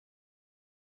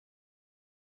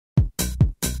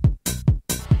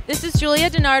This is Julia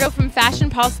Dinardo from Fashion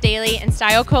Pulse Daily and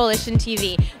Style Coalition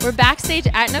TV. We're backstage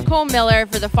at Nicole Miller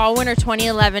for the Fall/Winter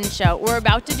 2011 show. We're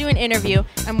about to do an interview.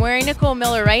 I'm wearing Nicole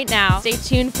Miller right now. Stay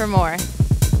tuned for more.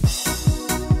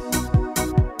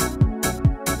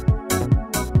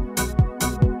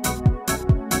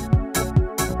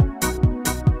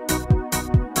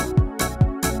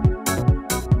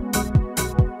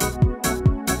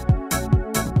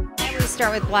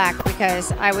 Start with black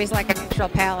because I always like a neutral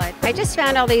palette. I just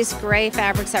found all these gray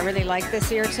fabrics I really liked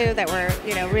this year too that were,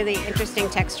 really interesting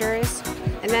textures.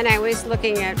 And then I was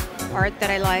looking at art that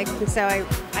I liked, and so I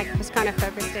was kind of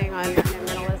focusing on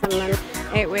minimalism,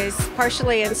 and it was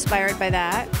partially inspired by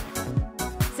that.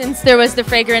 Since there was the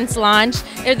fragrance launch,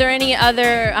 are there any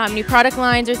other new product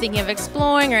lines you're thinking of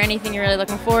exploring, or anything you're really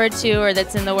looking forward to, or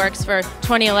that's in the works for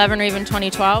 2011 or even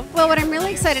 2012? Well, what I'm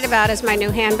really excited about is my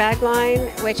new handbag line,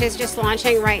 which is just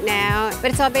launching right now, but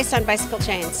it's all based on bicycle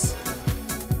chains.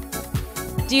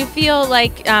 Do you feel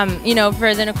like,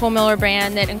 for the Nicole Miller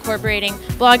brand, that incorporating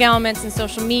blog elements and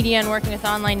social media and working with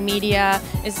online media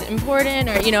is important,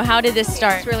 or, how did this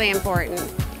start? It's really important.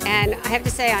 And I have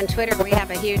to say, on Twitter, we have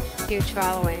a huge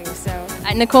following. So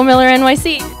at Nicole Miller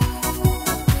NYC.